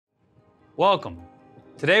Welcome.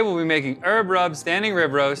 Today we'll be making herb rub standing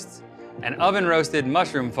rib roasts and oven roasted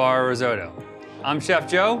mushroom farro risotto. I'm Chef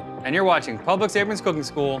Joe, and you're watching Publix Aprons Cooking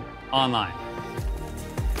School online.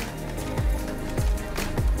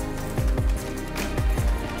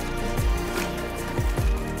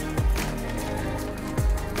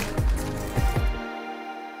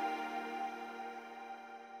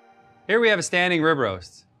 Here we have a standing rib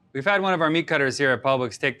roast. We've had one of our meat cutters here at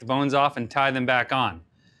Publix take the bones off and tie them back on.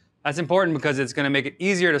 That's important because it's going to make it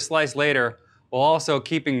easier to slice later while also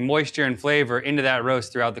keeping moisture and flavor into that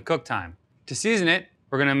roast throughout the cook time. To season it,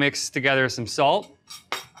 we're going to mix together some salt,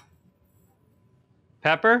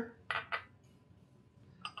 pepper,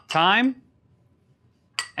 thyme,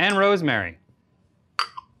 and rosemary.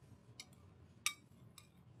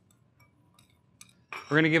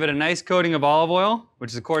 We're going to give it a nice coating of olive oil,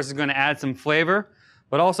 which of course is going to add some flavor,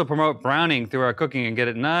 but also promote browning through our cooking and get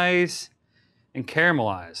it nice and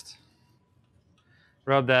caramelized.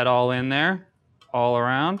 Rub that all in there, all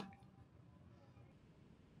around.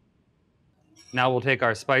 Now we'll take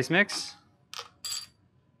our spice mix.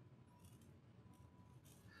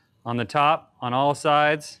 On the top, on all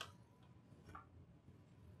sides.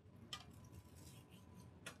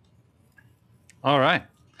 All right.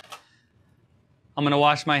 I'm going to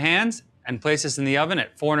wash my hands and place this in the oven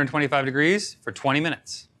at 425 degrees for 20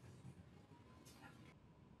 minutes.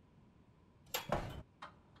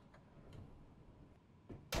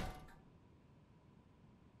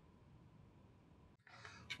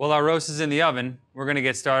 While our roast is in the oven, we're going to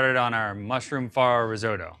get started on our mushroom farro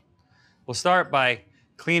risotto. We'll start by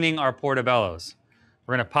cleaning our portabellos.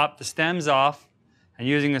 We're going to pop the stems off, and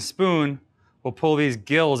using a spoon, we'll pull these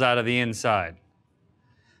gills out of the inside.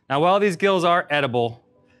 Now, while these gills are edible,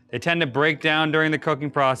 they tend to break down during the cooking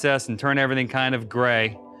process and turn everything kind of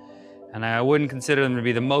gray, and I wouldn't consider them to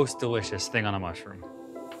be the most delicious thing on a mushroom.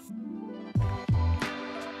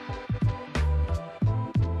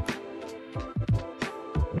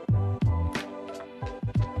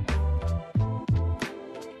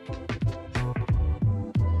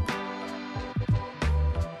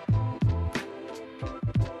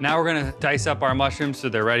 Now we're going to dice up our mushrooms so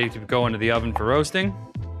they're ready to go into the oven for roasting.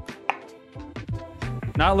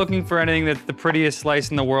 Not looking for anything that's the prettiest slice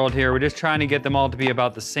in the world here. We're just trying to get them all to be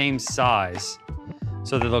about the same size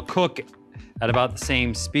so that they'll cook at about the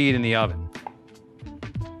same speed in the oven.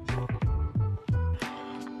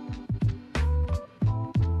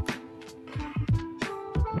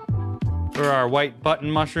 For our white button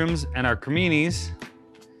mushrooms and our creminis,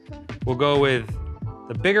 we'll go with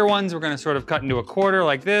the bigger ones. We're going to sort of cut into a quarter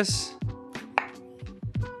like this.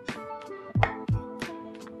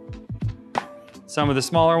 Some of the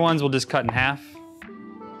smaller ones we'll just cut in half.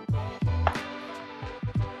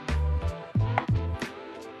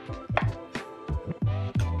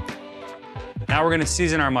 Now we're going to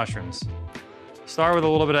season our mushrooms. Start with a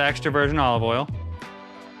little bit of extra virgin olive oil.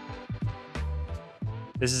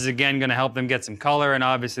 This is again going to help them get some color and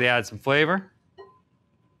obviously add some flavor.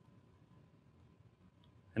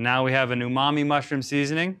 And now we have an umami mushroom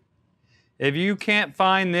seasoning. If you can't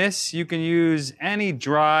find this, you can use any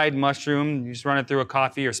dried mushroom. You just run it through a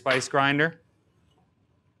coffee or spice grinder.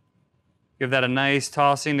 Give that a nice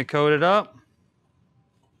tossing to coat it up.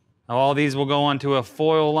 Now all these will go onto a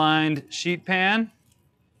foil-lined sheet pan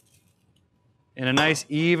in a nice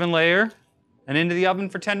even layer and into the oven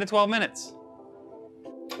for 10 to 12 minutes.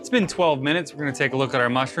 It's been 12 minutes. We're going to take a look at our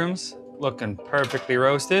mushrooms. Looking perfectly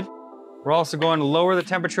roasted. We're also going to lower the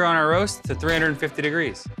temperature on our roast to 350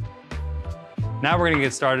 degrees. Now we're going to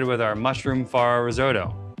get started with our mushroom farro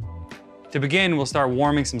risotto. To begin, we'll start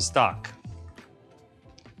warming some stock.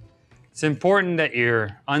 It's important that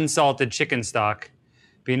your unsalted chicken stock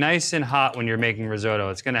be nice and hot when you're making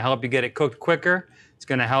risotto. It's going to help you get it cooked quicker. It's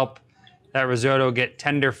going to help that risotto get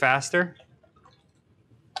tender faster.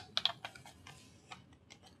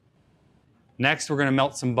 Next, we're going to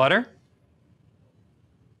melt some butter.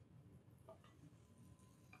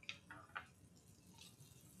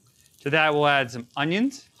 To that, we'll add some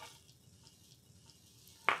onions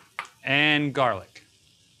and garlic.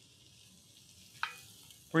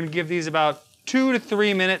 We're going to give these about 2 to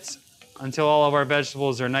 3 minutes until all of our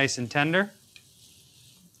vegetables are nice and tender.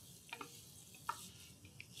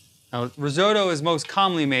 Now, risotto is most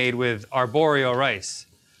commonly made with arborio rice,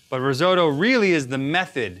 but risotto really is the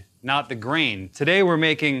method, not the grain. Today, we're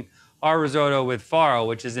making our risotto with farro,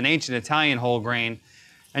 which is an ancient Italian whole grain,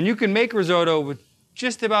 and you can make risotto with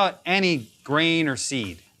just about any grain or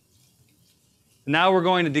seed. Now we're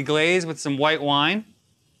going to deglaze with some white wine.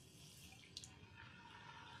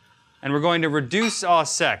 And we're going to reduce au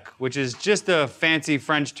sec, which is just a fancy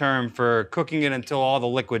French term for cooking it until all the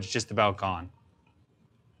liquid's just about gone.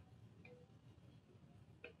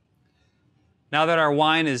 Now that our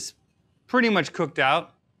wine is pretty much cooked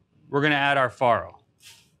out, we're gonna add our farro.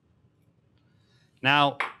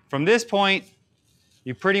 Now, from this point,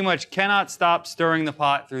 you pretty much cannot stop stirring the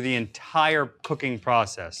pot through the entire cooking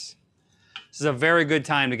process. This is a very good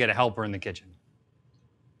time to get a helper in the kitchen.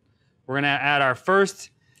 We're gonna add our first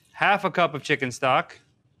half a cup of chicken stock.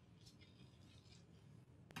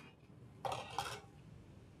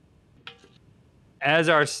 As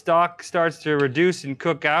our stock starts to reduce and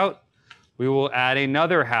cook out, we will add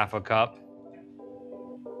another half a cup.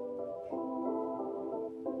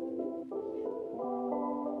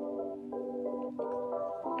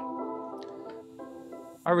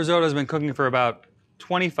 Our risotto has been cooking for about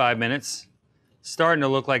 25 minutes. Starting to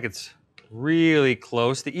look like it's really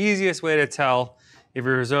close. The easiest way to tell if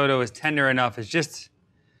your risotto is tender enough is just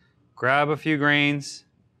grab a few grains,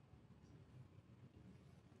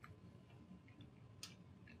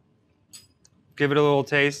 give it a little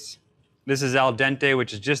taste. This is al dente,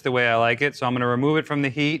 which is just the way I like it, so I'm gonna remove it from the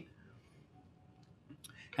heat,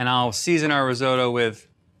 and I'll season our risotto with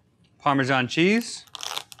Parmesan cheese,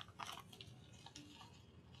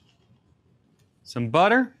 some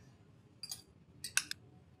butter,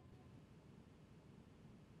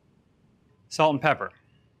 salt and pepper.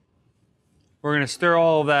 We're gonna stir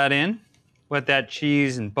all of that in, let that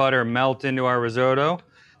cheese and butter melt into our risotto,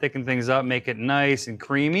 thicken things up, make it nice and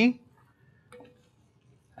creamy.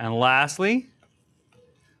 And lastly,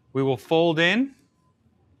 we will fold in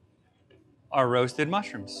our roasted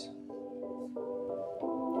mushrooms.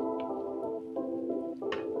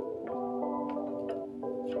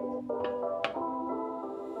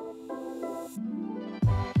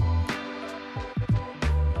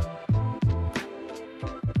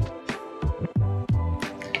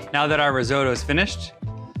 Now that our risotto is finished,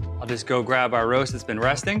 I'll just go grab our roast that's been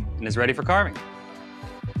resting and is ready for carving.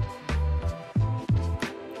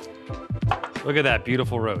 Look at that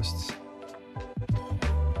beautiful roast.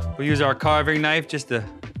 We'll use our carving knife just to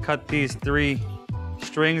cut these 3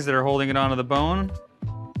 strings that are holding it onto the bone.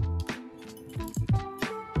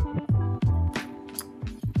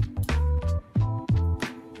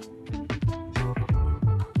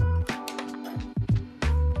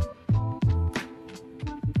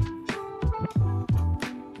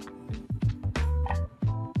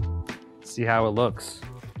 See how it looks.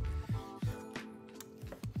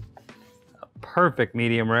 A perfect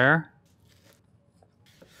medium rare.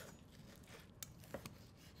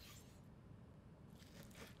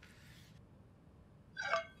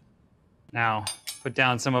 Now, put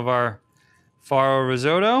down some of our farro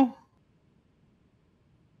risotto.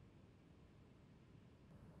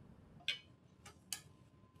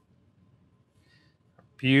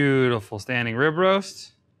 Beautiful standing rib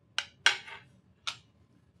roast.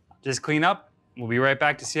 Just clean up. We'll be right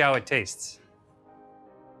back to see how it tastes.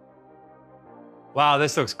 Wow,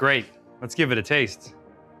 this looks great. Let's give it a taste.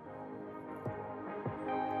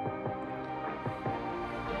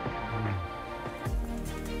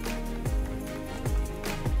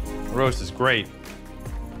 The roast is great.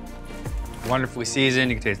 Wonderfully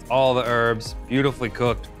seasoned. You can taste all the herbs. Beautifully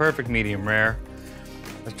cooked. Perfect medium rare.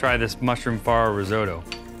 Let's try this mushroom farro risotto.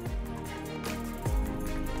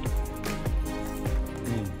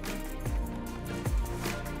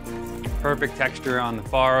 Perfect texture on the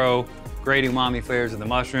farro, great umami flavors of the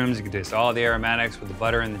mushrooms. You can taste all the aromatics with the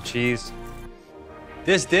butter and the cheese.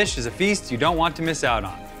 This dish is a feast you don't want to miss out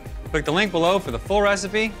on. Click the link below for the full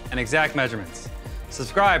recipe and exact measurements.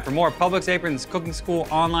 Subscribe for more Publix Aprons Cooking School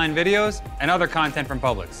online videos and other content from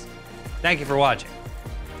Publix. Thank you for watching.